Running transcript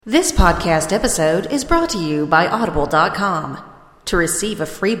This podcast episode is brought to you by Audible.com. To receive a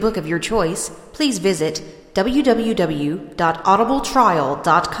free book of your choice, please visit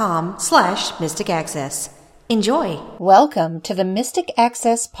www.audibletrial.com/mysticaccess. Enjoy. Welcome to the Mystic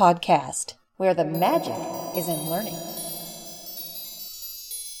Access Podcast, where the magic is in learning.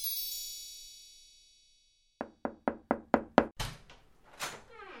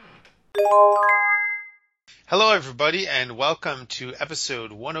 Hello, everybody, and welcome to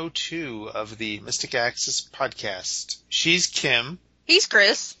episode 102 of the Mystic Access Podcast. She's Kim. He's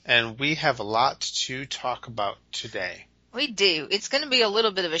Chris. And we have a lot to talk about today. We do. It's going to be a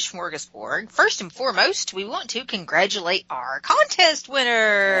little bit of a smorgasbord. First and foremost, we want to congratulate our contest winner,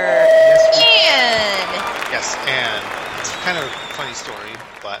 Anne. Yes, Anne. It's kind of a funny story,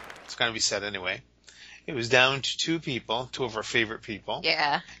 but it's going to be said anyway. It was down to two people, two of our favorite people.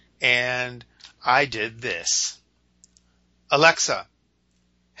 Yeah. And I did this. Alexa,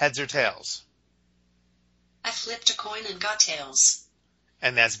 heads or tails? I flipped a coin and got tails.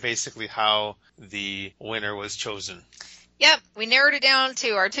 And that's basically how the winner was chosen. Yep, we narrowed it down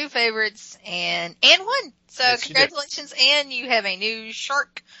to our two favorites, and Anne won. So yes, congratulations, Anne. You have a new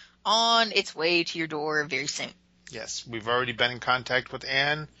shark on its way to your door very soon. Yes, we've already been in contact with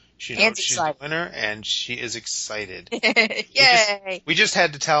Anne. She knows Anne's she's excited. the winner, and she is excited. Yay! We just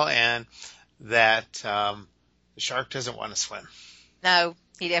had to tell Anne that the shark doesn't want to swim. No,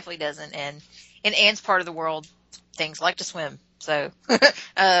 he definitely doesn't. And in Anne's part of the world, things like to swim. So, not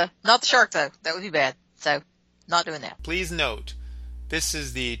the shark though. That would be bad. So, not doing that. Please note, this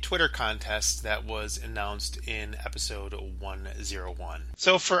is the Twitter contest that was announced in episode 101.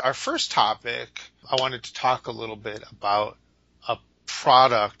 So for our first topic, I wanted to talk a little bit about a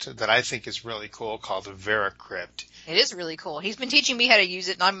product that I think is really cool called VeraCrypt. It is really cool. He's been teaching me how to use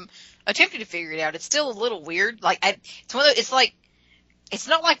it, and I'm attempting to figure it out. It's still a little weird. It's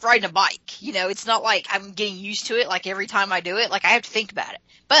not like riding a bike. You know, it's not like I'm getting used to it. Like every time I do it, like I have to think about it.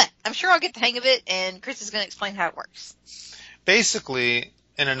 But I'm sure I'll get the hang of it, and Chris is going to explain how it works. Basically,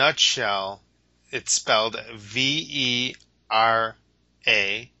 in a nutshell, it's spelled VeraCrypt.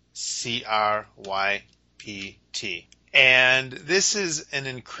 And this is an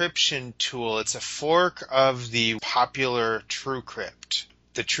encryption tool. It's a fork of the popular TrueCrypt.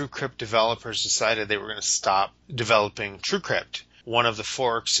 The TrueCrypt developers decided they were going to stop developing TrueCrypt. One of the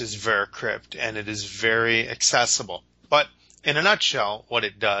forks is VeraCrypt, and it is very accessible. But in a nutshell, what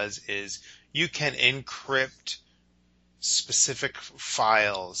it does is you can encrypt specific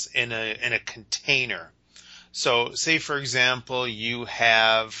files in a container. So say, for example, you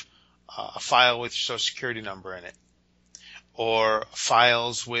have a file with your social security number in it, or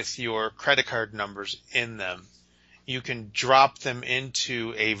files with your credit card numbers in them. You can drop them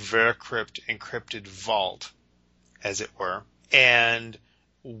into a VeraCrypt encrypted vault, as it were, and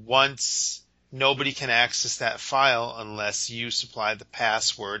once nobody can access that file unless you supply the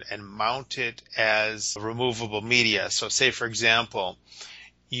password and mount it as removable media. So say, for example,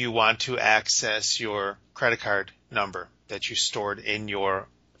 you want to access your credit card number that you stored in your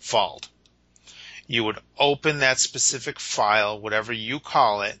vault. You would open that specific file, whatever you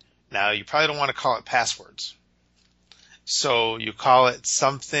call it. Now, you probably don't want to call it passwords. So you call it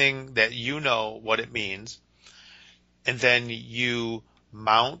something that you know what it means. And then you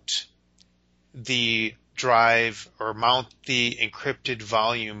mount the drive or mount the encrypted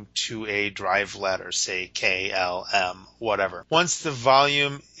volume to a drive letter, say KLM, whatever. Once the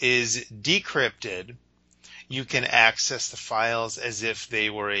volume is decrypted, you can access the files as if they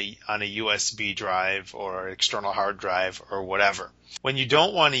were on a USB drive or external hard drive or whatever. When you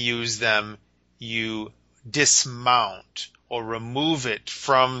don't want to use them, you dismount or remove it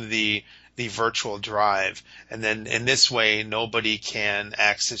from the virtual drive, and then in this way nobody can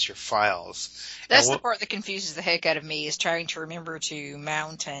access your files. That's the part that confuses the heck out of me, is trying to remember to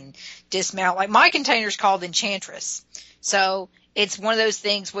mount and dismount. Like my container's called Enchantress. So it's one of those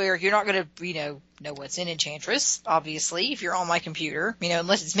things where you're not going to, know what's in Enchantress, obviously, if you're on my computer,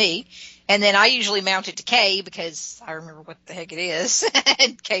 unless it's me. And then I usually mount it to K because I remember what the heck it is.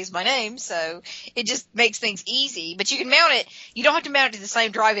 And K's my name, so it just makes things easy. But you can mount it. You don't have to mount it to the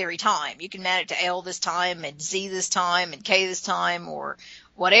same drive every time. You can mount it to L this time and Z this time and K this time or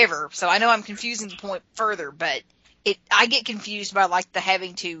whatever. So I know I'm confusing the point further, but I get confused by like the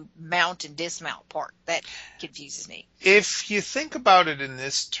having to mount and dismount part. That confuses me. If you think about it in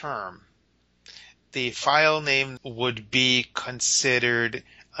this term, the file name would be considered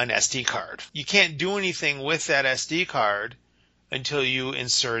an SD card. You can't do anything with that SD card until you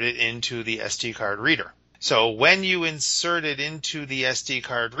insert it into the SD card reader. So when you insert it into the SD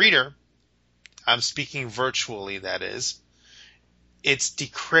card reader, I'm speaking virtually, that is, it's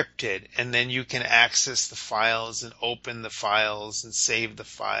decrypted, and then you can access the files and open the files and save the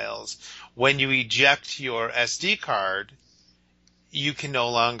files. When you eject your SD card, you can no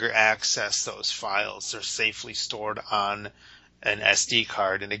longer access those files. They're safely stored on an SD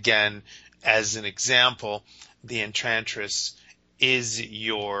card. And again, as an example, the Enchantress is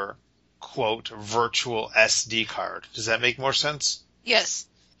your, quote, virtual SD card. Does that make more sense? Yes.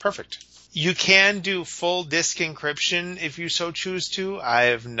 Perfect. You can do full disk encryption if you so choose to. I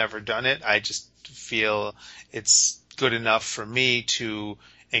have never done it. I just feel it's good enough for me to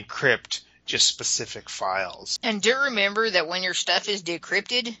encrypt just specific files. And do remember that when your stuff is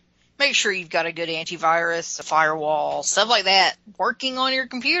decrypted, make sure you've got a good antivirus, a firewall, stuff like that working on your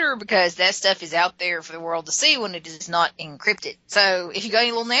computer, because that stuff is out there for the world to see when it is not encrypted. So if you got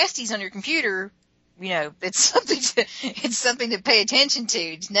any little nasties on your computer, you know, it's something to pay attention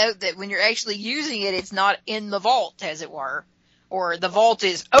to. Just note that when you're actually using it, it's not in the vault, as it were, or the vault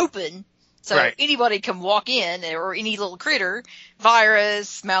is open, so right. Anybody can walk in, or any little critter,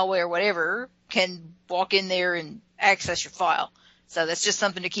 virus, malware, whatever, can walk in there and access your file. So that's just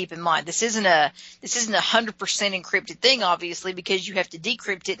something to keep in mind. This isn't a 100% encrypted thing, obviously, because you have to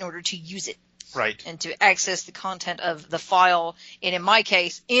decrypt it in order to use it. Right. And to access the content of the file, and in my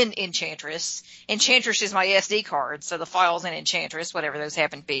case, in Enchantress. Enchantress is my SD card, so the files in Enchantress, whatever those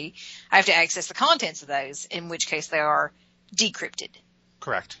happen to be, I have to access the contents of those, in which case they are decrypted.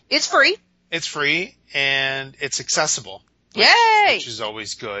 Correct. It's free. It's free, and it's accessible. Yay! Which is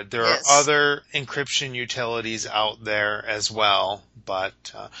always good. There Yes. are other encryption utilities out there as well, but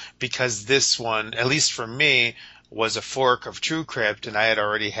because this one, at least for me, was a fork of TrueCrypt, and I had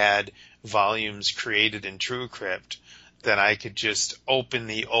already had volumes created in TrueCrypt, then I could just open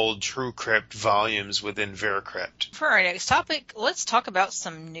the old TrueCrypt volumes within VeraCrypt. For our next topic, let's talk about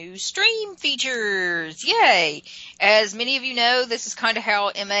some new stream features. Yay! As many of you know, this is kind of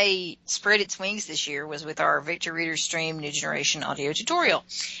how MA spread its wings this year, was with our Victor Reader Stream New Generation audio tutorial.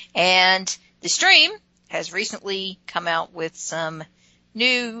 And the stream has recently come out with some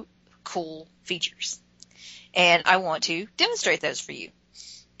new cool features. And I want to demonstrate those for you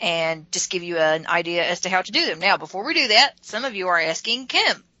and just give you an idea as to how to do them. Now, before we do that, some of you are asking,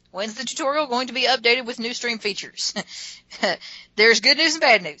 Kim, when's the tutorial going to be updated with new stream features? There's good news and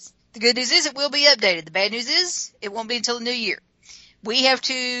bad news. The good news is it will be updated. The bad news is it won't be until the new year. We have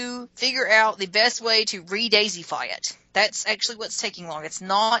to figure out the best way to re-daisify it. That's actually what's taking long. It's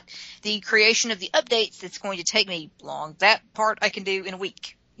not the creation of the updates that's going to take me long. That part I can do in a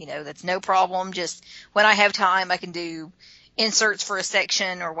week. You know, that's no problem. Just when I have time, I can do inserts for a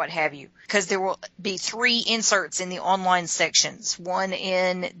section or what have you, because there will be 3 inserts in the online sections, one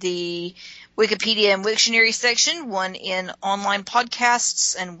in the Wikipedia and Wiktionary section, one in online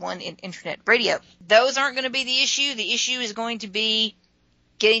podcasts, and one in internet radio. Those aren't going to be the issue. The issue is going to be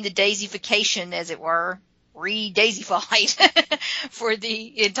getting the daisification, as it were, re-daisified for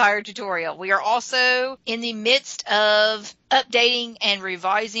the entire tutorial. We are also in the midst of updating and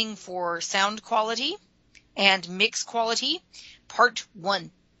revising for sound quality and mix quality, part 1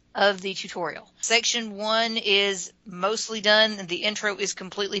 of the tutorial. Section 1 is mostly done, and the intro is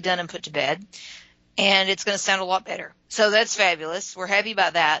completely done and put to bed, and it's going to sound a lot better. So that's fabulous. We're happy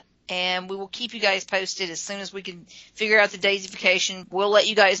about that, and we will keep you guys posted as soon as we can figure out the daisification. We'll let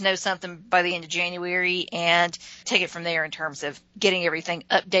you guys know something by the end of January and take it from there in terms of getting everything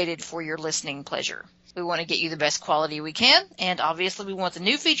updated for your listening pleasure. We want to get you the best quality we can, and obviously we want the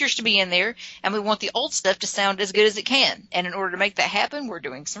new features to be in there, and we want the old stuff to sound as good as it can. And in order to make that happen, we're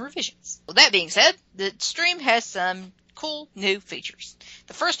doing some revisions. With that being said, the stream has some cool new features.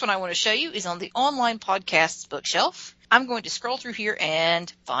 The first one I want to show you is on the online podcasts bookshelf. I'm going to scroll through here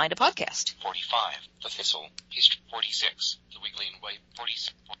and find a podcast. 45, The Thistle, History 46, The Wiggly and Wave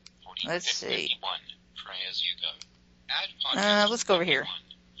 40, Let's see. 51, Pray As You Go. Add podcast. Let's go over here. 51,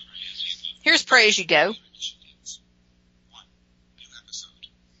 Pray As You Go. Here's Pray As You Go. 1 new episode.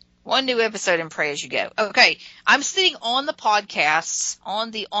 1 new episode in Pray As You Go. Okay, I'm sitting on the podcasts, on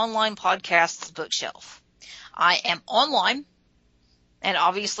the online podcasts bookshelf. I am online, and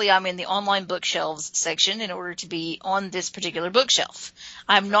obviously I'm in the online bookshelves section in order to be on this particular bookshelf.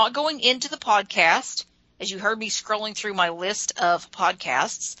 I'm not going into the podcast. As you heard me scrolling through my list of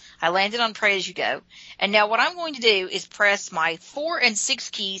podcasts, I landed on Pray As You Go. And now what I'm going to do is press my 4 and 6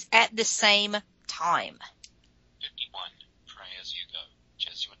 keys at the same time. 51, Pray As You Go.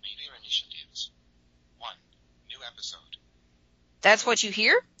 Jesuit Media Initiatives. 1 new episode. That's what you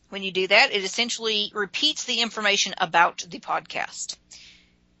hear when you do that. It essentially repeats the information about the podcast.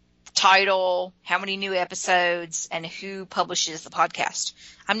 Title, how many new episodes, and who publishes the podcast.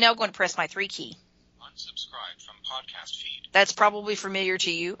 I'm now going to press my 3 key. 1 Unsubscribe from podcast feed. That's probably familiar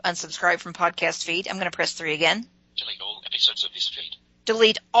to you. Unsubscribe from podcast feed. I'm going to press 3 again. Delete all episodes of this feed.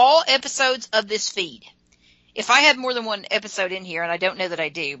 Delete all episodes of this feed. If I had more than one episode in here, and I don't know that I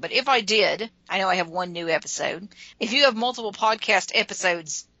do, but if I did, I know I have one new episode. If you have multiple podcast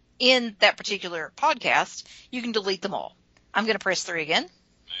episodes in that particular podcast, you can delete them all. I'm going to press 3 again.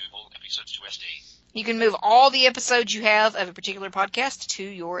 Move all episodes to SD. You can move all the episodes you have of a particular podcast to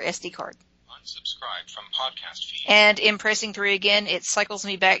your SD card. Unsubscribe from podcast feed. And in pressing 3 again, it cycles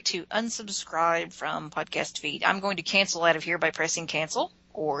me back to unsubscribe from podcast feed. I'm going to cancel out of here by pressing cancel,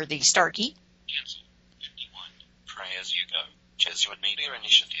 or the star key. Cancel. 51. Pray as you go. Jesuit Media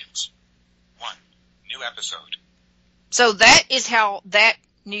Initiatives. 1. New episode. So that is how that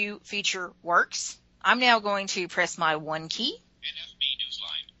new feature works. I'm now going to press my 1 key. NFB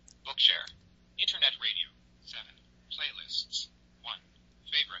Newsline. Bookshare. Internet Radio. 7. Playlists. 1.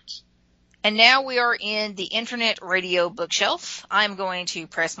 Favorites. And now we are in the Internet Radio bookshelf. I'm going to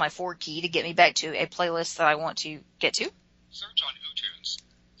press my 4 key to get me back to a playlist that I want to get to. Search on iTunes.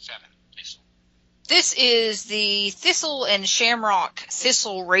 7. Thistle. This is the Thistle and Shamrock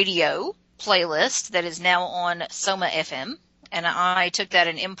Thistle Radio playlist that is now on Soma FM. And I took that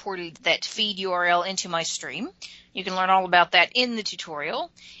and imported that feed URL into my stream. You can learn all about that in the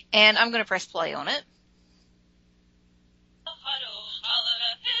tutorial. And I'm going to press play on it.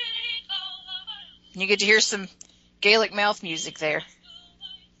 And you get to hear some Gaelic mouth music there.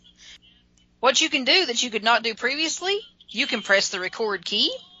 What you can do that you could not do previously, you can press the record key.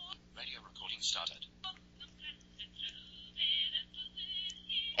 Radio recording started.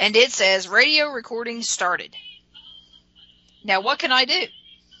 And it says radio recording started. Now what can I do?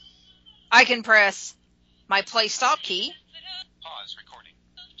 I can press my play stop key. Pause recording.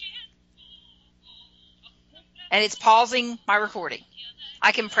 And it's pausing my recording.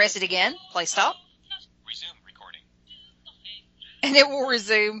 I can press it again, play stop. Resume recording. And it will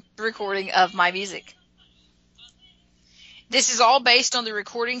resume the recording of my music. This is all based on the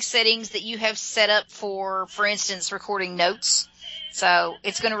recording settings that you have set up for instance, recording notes. So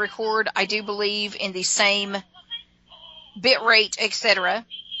it's going to record, I do believe, in the same bit rate, etc.,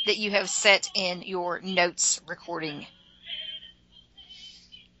 that you have set in your notes recording.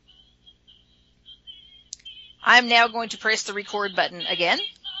 I'm now going to press the record button again.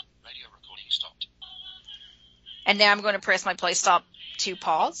 Radio recording stopped. And now I'm going to press my play stop to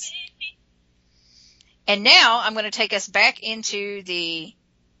pause. And now I'm going to take us back into the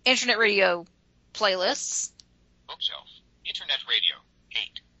Internet Radio playlists. Bookshelf. Internet Radio.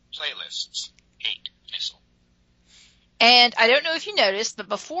 8. Playlists. 8. Thistle. And I don't know if you noticed, but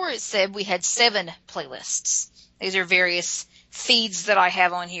before it said we had 7 playlists. These are various feeds that I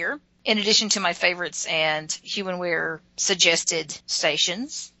have on here, in addition to my favorites and Humanware suggested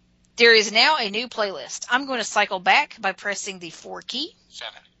stations. There is now a new playlist. I'm going to cycle back by pressing the 4 key.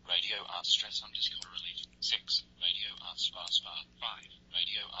 7. Radio Art Stress Underscore Relief. 6. Radio Art Spa Spa. 5.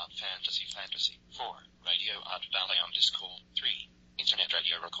 Radio Art Fantasy. 4. Radio Art Ballet Underscore. 3. Internet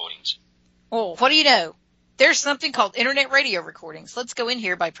Radio Recordings. Oh, what do you know? There's something called Internet Radio Recordings. Let's go in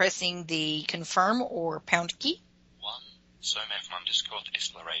here by pressing the confirm or pound key. 1. SOMF underscore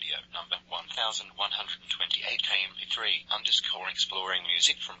Isla Radio number 1128 KMP3 underscore exploring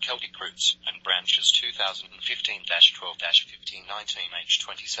music from Celtic roots and branches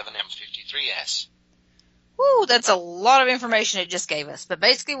 2015-12-1519H27M53S. Woo, that's a lot of information it just gave us. But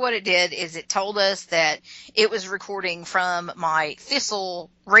basically what it did is it told us that it was recording from my Thistle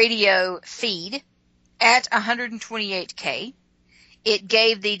radio feed at 128K. It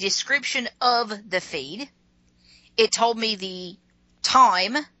gave the description of the feed. It told me the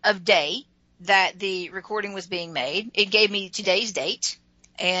time of day that the recording was being made. It gave me today's date.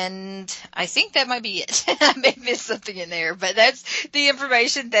 And I think that might be it. I may miss something in there, but that's the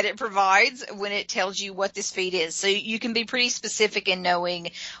information that it provides when it tells you what this feed is. So you can be pretty specific in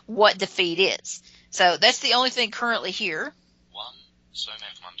knowing what the feed is. So that's the only thing currently here. 1.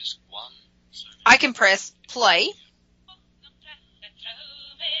 SOMF underscore 1. I can press play.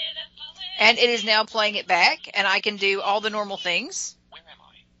 And it is now playing it back, and I can do all the normal things. Where am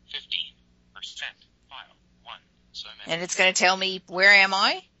I? 15%. File. 1. SOMF. And it's going to tell me, where am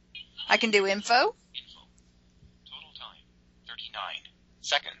I? I can do info. Info. Total time. 39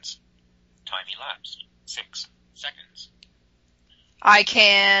 seconds. Time elapsed. 6 seconds. I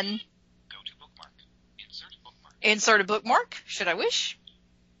can Go to bookmark. Insert bookmark. insert a bookmark, should I wish.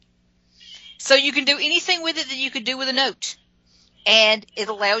 So you can do anything with it that you could do with a note. And it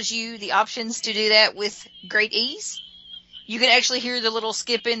allows you the options to do that with great ease. You can actually hear the little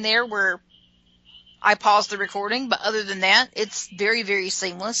skip in there where I pause the recording, but other than that, it's very, very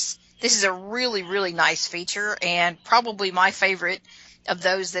seamless. This is a really, really nice feature, and probably my favorite of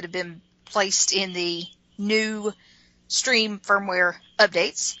those that have been placed in the new Stream firmware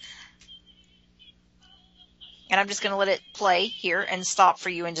updates. And I'm just going to let it play here and stop for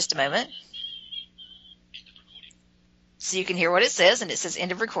you in just a moment. So you can hear what it says, and it says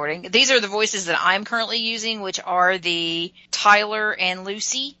end of recording. These are the voices that I'm currently using, which are the Tyler and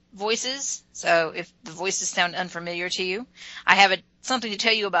Lucy voices. So if the voices sound unfamiliar to you, I have something to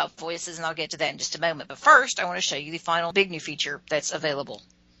tell you about voices, and I'll get to that in just a moment. But first, I want to show you the final big new feature that's available.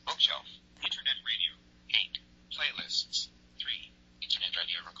 Bookshelf. Internet radio. 8. Playlists. 3. Internet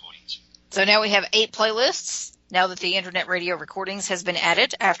radio recordings. So now we have 8 playlists. Now that the Internet Radio Recordings has been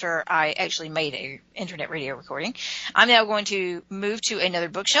added after I actually made a Internet Radio recording, I'm now going to move to another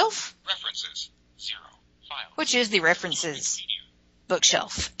bookshelf. References. 0. File. Which is the References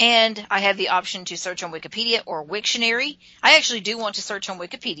bookshelf. And I have the option to search on Wikipedia or Wiktionary. I actually do want to search on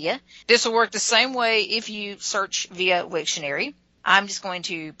Wikipedia. This will work the same way if you search via Wiktionary. I'm just going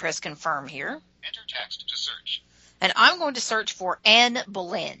to press confirm here. Enter text to search. And I'm going to search for Anne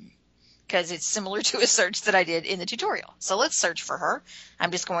Boleyn, because it's similar to a search that I did in the tutorial. So let's search for her.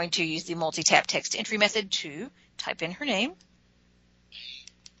 I'm just going to use the multi-tap text entry method to type in her name.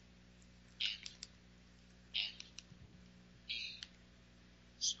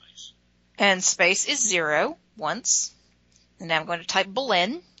 And space is 0 once. And now I'm going to type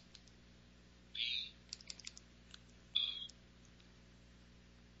Boleyn.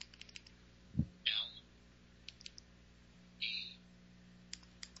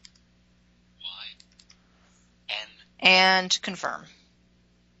 And confirm.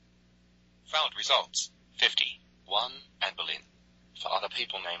 Found results. 50. 1. Anne Boleyn. For other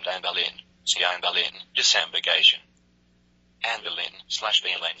people named Anne Boleyn, see Anne Boleyn, disambiguation. Anne Boleyn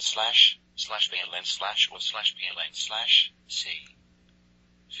 /BLN//BLN/or/BLN/C.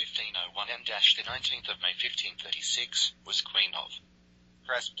 1501 N-the 19th of May 1536 was Queen of.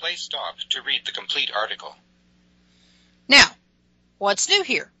 Press play stop to read the complete article. Now, what's new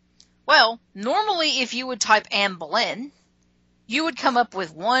here? Well, normally if you would type Anne Boleyn, you would come up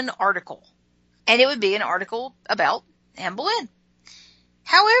with one article, and it would be an article about Anne Boleyn.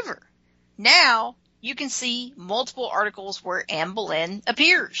 However, now you can see multiple articles where Anne Boleyn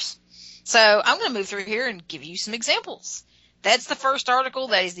appears. So I'm going to move through here and give you some examples. That's the first article.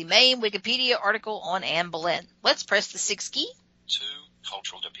 That is the main Wikipedia article on Anne Boleyn. Let's press the 6 key. 2.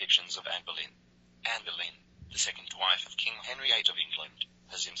 Cultural depictions of Anne Boleyn. Anne Boleyn, the second wife of King Henry VIII of England,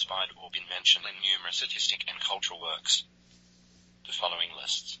 has inspired or been mentioned in numerous artistic and cultural works. The following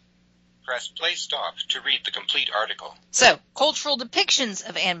lists. Press play stop to read the complete article. So, cultural depictions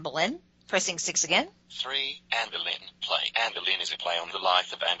of Anne Boleyn. Pressing 6 again. 3. Anne Boleyn play. Anne Boleyn is a play on the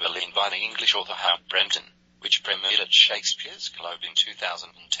life of Anne Boleyn by the English author Howard Brenton, which premiered at Shakespeare's Globe in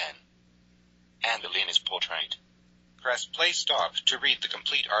 2010. Anne Boleyn is portrayed. Press play stop to read the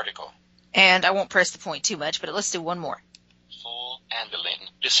complete article. And I won't press the point too much, but let's do one more. 4. Anne Boleyn,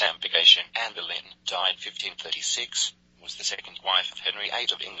 disambiguation. Anne Boleyn died 1536, was the second wife of Henry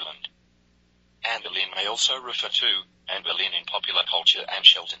VIII of England. Anne Boleyn may also refer to Anne Boleyn in popular culture and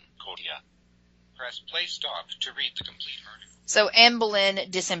Shelton, Cordia. Press play stop to read the complete article. So Anne Boleyn,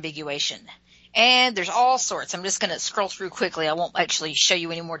 disambiguation. And there's all sorts. I'm just going to scroll through quickly. I won't actually show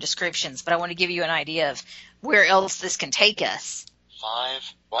you any more descriptions, but I want to give you an idea of where else this can take us.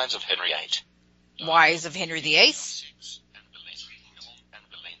 5. Wives of Henry VIII. Wives of Henry VIII. 6. Anne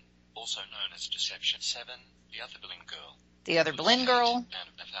Boleyn, also known as Deception. 7. The Other Boleyn Girl. The Other Boleyn Girl. Anne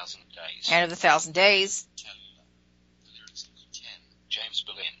of the 1,000 Days. Anne of the 1,000 Days. 10. James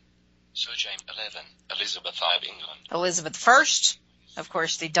Boleyn. Sir James 11. Elizabeth I of England. Elizabeth I, of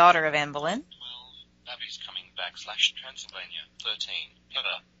course, the daughter of Anne Boleyn. 12. Baby's Coming Back /Transylvania. 13.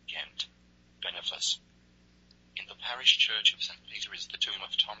 Heather, Kent. Benefice. In the parish church of St. Peter is the tomb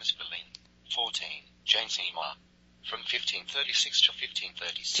of Thomas Boleyn. 14. Jane Seymour. From 1536 to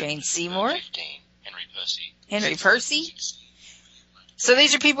 1536. Jane Seymour. 15. Henry Percy. Henry Percy. So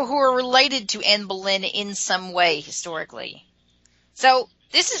these are people who are related to Anne Boleyn in some way historically. So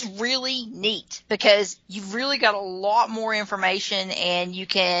this is really neat because you've really got a lot more information, and you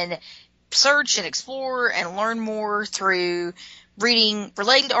can search and explore and learn more through reading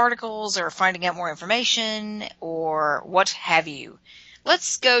related articles or finding out more information or what have you.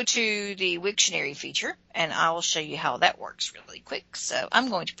 Let's go to the Wiktionary feature, and I'll show you how that works really quick. So I'm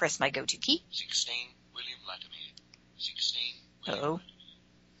going to press my go-to key. 16. William Latimer. 16. Uh-oh.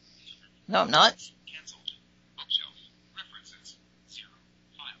 No, I'm not. Cancelled. Bookshelf. References. 0.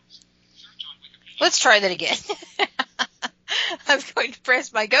 Files. Search on Wikipedia. Let's try that again. I'm going to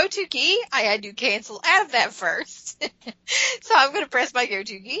press my go-to key. I had to cancel out of that first. So I'm going to press my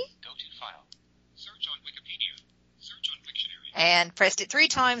go-to key. Go And pressed it 3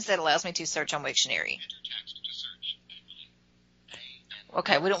 times. That allows me to search on Wiktionary. Enter text to search.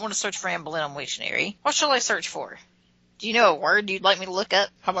 Okay, we don't want to search for Anne Boleyn on Wiktionary. What shall I search for? Do you know a word you'd like me to look up?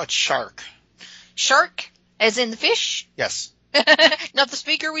 How about shark? Shark? As in the fish? Yes. Not the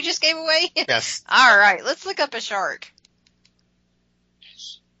speaker we just gave away? Yes. All right, let's look up a shark.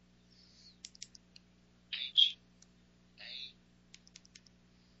 S H A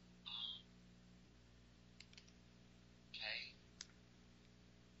R K.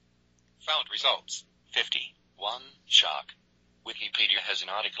 Found results. 51. Shark. Wikipedia has an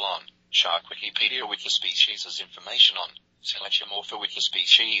article on shark. Wikipedia with the species' information on Selachomorpha with the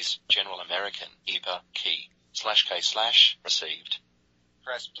species, General American, EPA, key, /K/ received.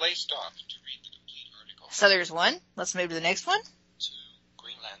 Press play stop to read the complete article. So there's one. Let's move to the next one. 2.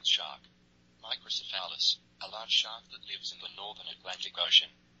 Greenland shark. Microcephalus, a large shark that lives in the northern Atlantic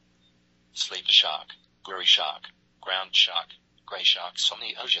Ocean. Sleeper shark, Guri shark, ground shark, grey shark,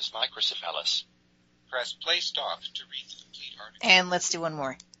 Somniosus microcephalus. Press play stop to read the complete article. And let's do one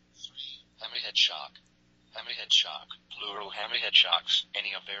more. 3. Hammerhead shark. Hammerhead shark, plural hammerhead sharks,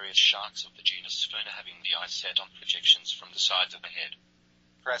 any of various sharks of the genus Sphyrna having the eyes set on projections from the sides of the head.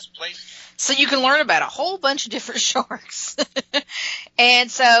 Press play. So you can learn about a whole bunch of different sharks. And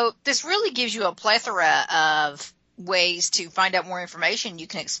so this really gives you a plethora of ways to find out more information you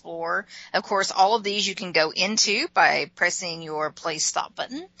can explore. Of course, all of these you can go into by pressing your play stop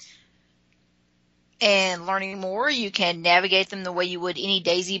button. And learning more, you can navigate them the way you would any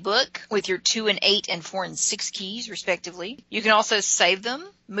Daisy book with your 2 and 8 and 4 and 6 keys, respectively. You can also save them,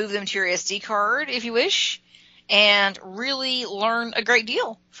 move them to your SD card if you wish, and really learn a great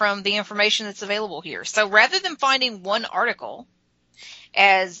deal from the information that's available here. So rather than finding one article,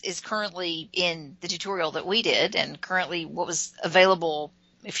 as is currently in the tutorial that we did and currently what was available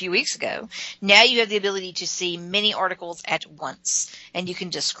a few weeks ago, now you have the ability to see many articles at once. And you can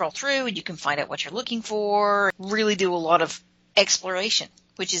just scroll through and you can find out what you're looking for, really do a lot of exploration,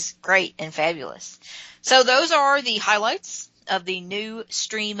 which is great and fabulous. So those are the highlights of the new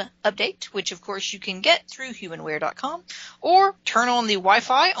Stream update, which of course you can get through humanware.com or turn on the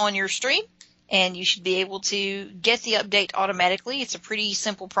Wi-Fi on your Stream and you should be able to get the update automatically. It's a pretty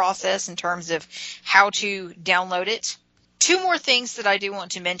simple process in terms of how to download it. 2 more things that I do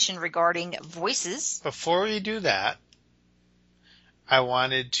want to mention regarding voices. Before we do that, I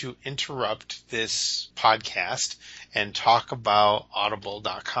wanted to interrupt this podcast and talk about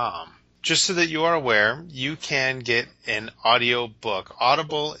audible.com. Just so that you are aware, you can get an audio book.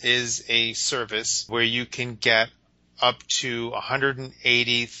 Audible is a service where you can get up to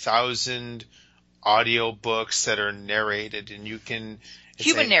 180,000 audio books that are narrated, and you can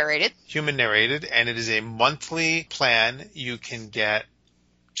Human narrated, and it is a monthly plan. You can get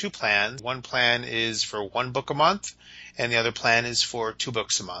 2 plans. One plan is for 1 book a month, and the other plan is for 2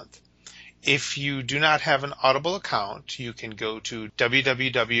 books a month. If you do not have an Audible account, you can go to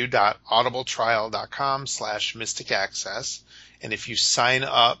www.audibletrial.com/mysticaccess, and if you sign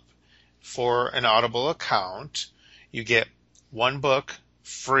up for an Audible account, you get 1 book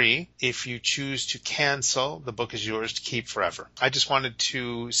free. If you choose to cancel, the book is yours to keep forever. I just wanted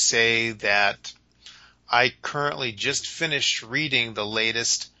to say that I currently just finished reading the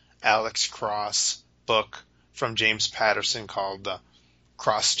latest Alex Cross book from James Patterson called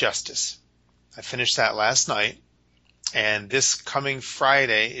Cross Justice. I finished that last night, and this coming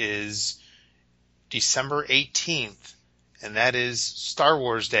Friday is December 18th, and that is Star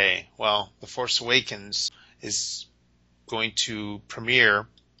Wars Day. Well, The Force Awakens is going to premiere,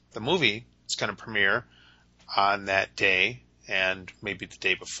 the movie is going to premiere on that day and maybe the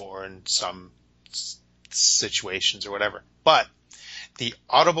day before in some situations or whatever. But the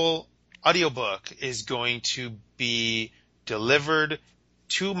Audible audiobook is going to be delivered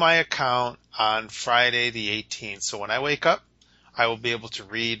to my account on Friday the 18th. So when I wake up, I will be able to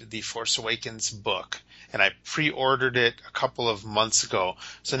read the Force Awakens book. And I pre-ordered it a couple of months ago.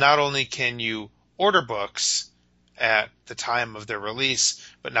 So not only can you order books at the time of their release,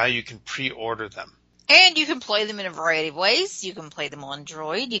 but now you can pre-order them. And you can play them in a variety of ways. You can play them on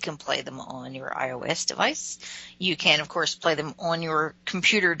Droid. You can play them on your iOS device. You can, of course, play them on your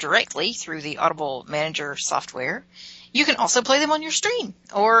computer directly through the Audible Manager software. You can also play them on your Stream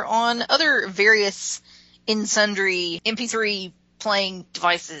or on other various in sundry MP3 playing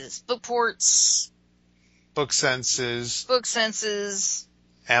devices, bookports, BookSenses,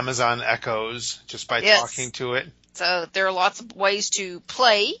 Amazon Echoes, just by talking to it. So there are lots of ways to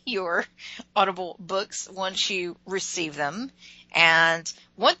play your Audible books once you receive them. And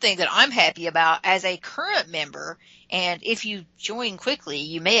one thing that I'm happy about as a current member, and if you join quickly,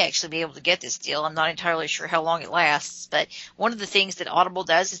 you may actually be able to get this deal. I'm not entirely sure how long it lasts, but one of the things that Audible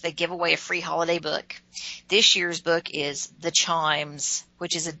does is they give away a free holiday book. This year's book is The Chimes,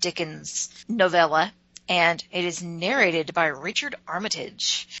 which is a Dickens novella, and it is narrated by Richard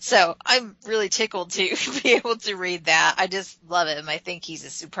Armitage. So I'm really tickled to be able to read that. I just love him. I think he's a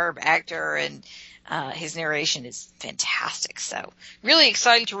superb actor, and his narration is fantastic. So really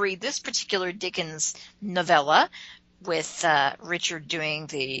excited to read this particular Dickens novella with Richard doing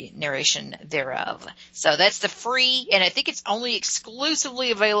the narration thereof. So that's the free, and I think it's only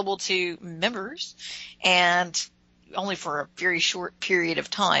exclusively available to members and only for a very short period of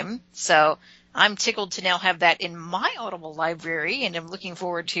time. So I'm tickled to now have that in my Audible library, and I'm looking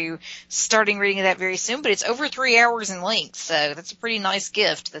forward to starting reading that very soon. But it's over 3 hours in length, so that's a pretty nice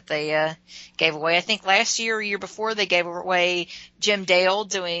gift that they gave away. I think last year or year before they gave away Jim Dale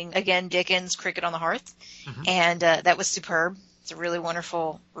doing, again, Dickens' Cricket on the Hearth, and that was superb. It's a really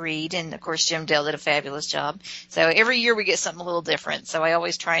wonderful read, and, of course, Jim Dale did a fabulous job. So every year we get something a little different, so I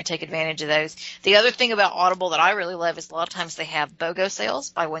always try and take advantage of those. The other thing about Audible that I really love is a lot of times they have BOGO sales,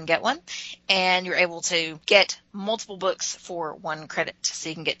 buy one, get one, and you're able to get multiple books for 1 credit, so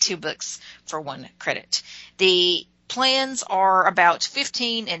you can get 2 books for 1 credit. The plans are about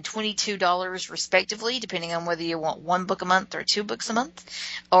 $15 and $22 respectively, depending on whether you want 1 book a month or 2 books a month.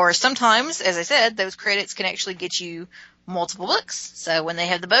 Or sometimes, as I said, those credits can actually get you multiple books. So when they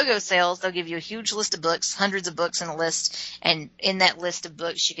have the BOGO sales, they'll give you a huge list of books, hundreds of books in a list, and in that list of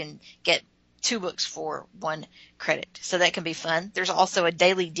books you can get 2 books for 1 credit. So that can be fun. There's also a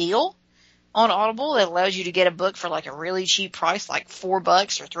daily deal on Audible that allows you to get a book for like a really cheap price, like $4 or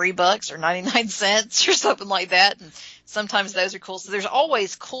 $3 or 99 cents or something like that. And sometimes those are cool. So there's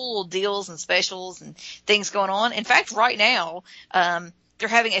always cool deals and specials and things going on. In fact, right now, they're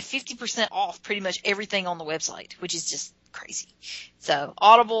having a 50% off pretty much everything on the website, which is just crazy. So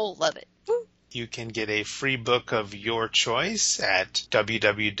Audible, love it. Woo. You can get a free book of your choice at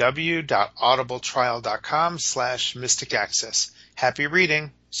www.audibletrial.com/mysticaccess. Happy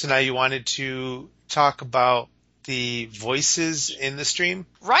reading. So now you wanted to talk about the voices in the stream?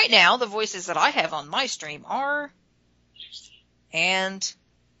 Right now, the voices that I have on my stream are and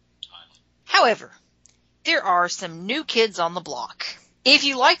however, there are some new kids on the block. If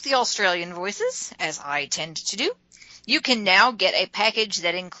you like the Australian voices, as I tend to do, you can now get a package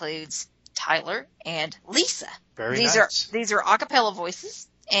that includes Tyler and Lisa. These are a cappella voices,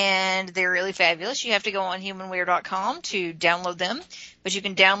 and they're really fabulous. You have to go on humanware.com to download them, but you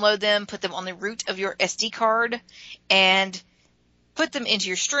can download them, put them on the root of your SD card, and put them into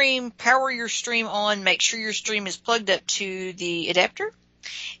your stream, power your stream on, make sure your stream is plugged up to the adapter,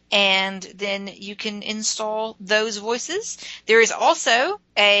 and then you can install those voices. There is also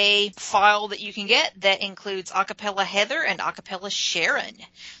a file that you can get that includes Acapella Heather and Acapella Sharon.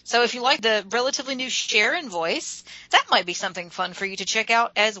 So if you like the relatively new Sharon voice, that might be something fun for you to check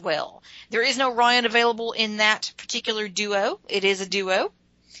out as well. There is no Ryan available in that particular duo. It is a duo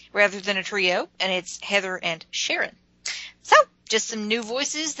rather than a trio, and it's Heather and Sharon. So just some new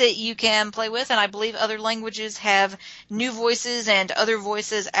voices that you can play with, and I believe other languages have new voices and other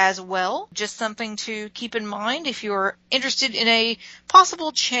voices as well. Just something to keep in mind if you're interested in a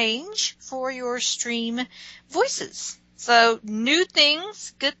possible change for your stream voices. So new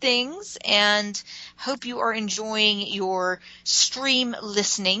things, good things, and hope you are enjoying your stream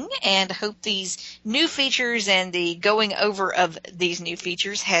listening, and hope these new features and the going over of these new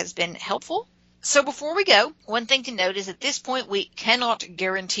features has been helpful. So before we go, one thing to note is at this point we cannot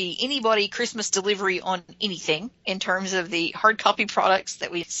guarantee anybody Christmas delivery on anything in terms of the hard copy products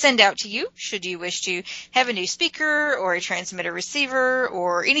that we send out to you. Should you wish to have a new speaker or a transmitter receiver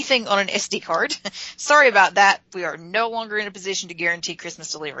or anything on an SD card, sorry about that. We are no longer in a position to guarantee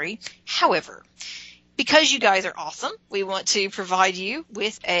Christmas delivery. However, because you guys are awesome, we want to provide you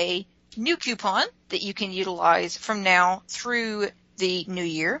with a new coupon that you can utilize from now through the new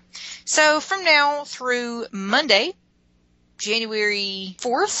year. So from now through Monday, January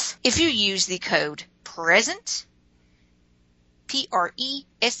 4th, if you use the code PRESENT,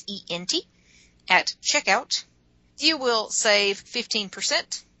 PRESENT, at checkout, you will save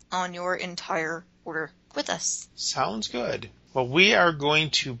 15% on your entire order with us. Sounds good. Well, we are going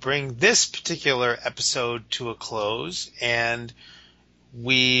to bring this particular episode to a close, and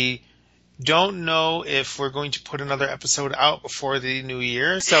we don't know if we're going to put another episode out before the new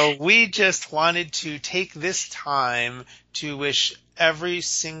year. So we just wanted to take this time to wish every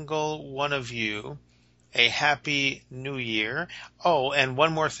single one of you a happy new year. Oh, and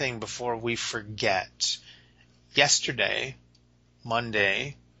one more thing before we forget. Yesterday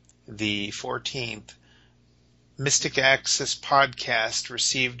Monday, the 14th, Mystic Access Podcast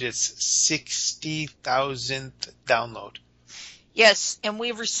received its 60,000th download. Yes, and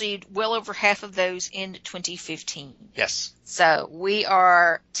we've received well over half of those in 2015. Yes. So we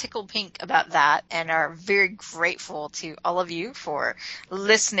are tickled pink about that and are very grateful to all of you for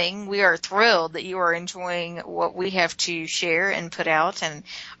listening. We are thrilled that you are enjoying what we have to share and put out, and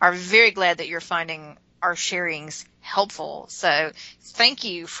are very glad that you're finding our sharings helpful. So thank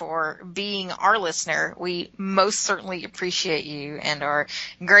you for being our listener. We most certainly appreciate you and are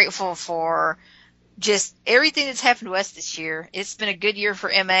grateful for just everything that's happened to us this year. It's been a good year for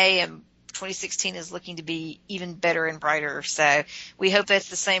MA, and 2016 is looking to be even better and brighter. So we hope that's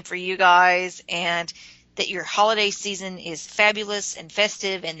the same for you guys, and that your holiday season is fabulous and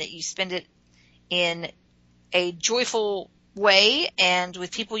festive, and that you spend it in a joyful way and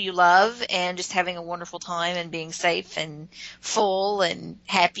with people you love, and just having a wonderful time and being safe and full and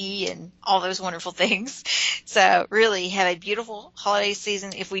happy and all those wonderful things. So really have a beautiful holiday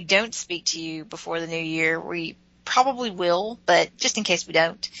season. If we don't speak to you before the new year, we probably will, but just in case we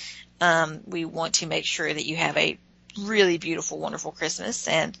don't, we want to make sure that you have a really beautiful, wonderful Christmas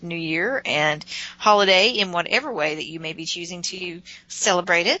and New Year and holiday in whatever way that you may be choosing to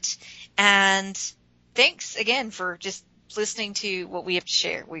celebrate it. And thanks again for just listening to what we have to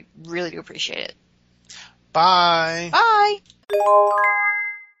share. We really do appreciate it. Bye. Bye.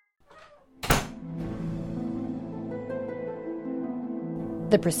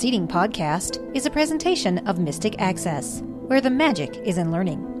 The preceding podcast is a presentation of Mystic Access, where the magic is in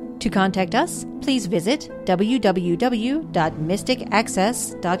learning. To contact us, please visit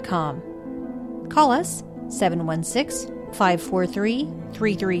www.mysticaccess.com. Call us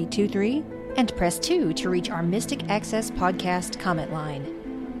 716-543-3323 and press 2 to reach our Mystic Access podcast comment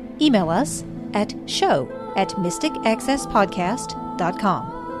line. Email us at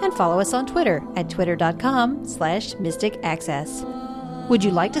show@mysticaccesspodcast.com and follow us on Twitter at twitter.com/mysticaccess. Would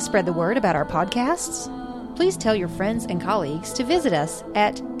you like to spread the word about our podcasts? Please tell your friends and colleagues to visit us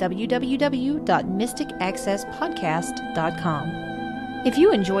at www.mysticaccesspodcast.com. If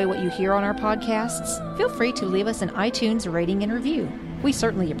you enjoy what you hear on our podcasts, feel free to leave us an iTunes rating and review. We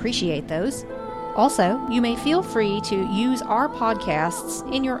certainly appreciate those. Also, you may feel free to use our podcasts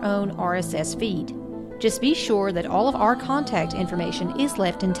in your own RSS feed. Just be sure that all of our contact information is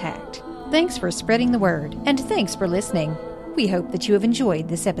left intact. Thanks for spreading the word, and thanks for listening. We hope that you have enjoyed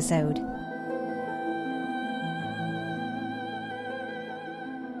this episode.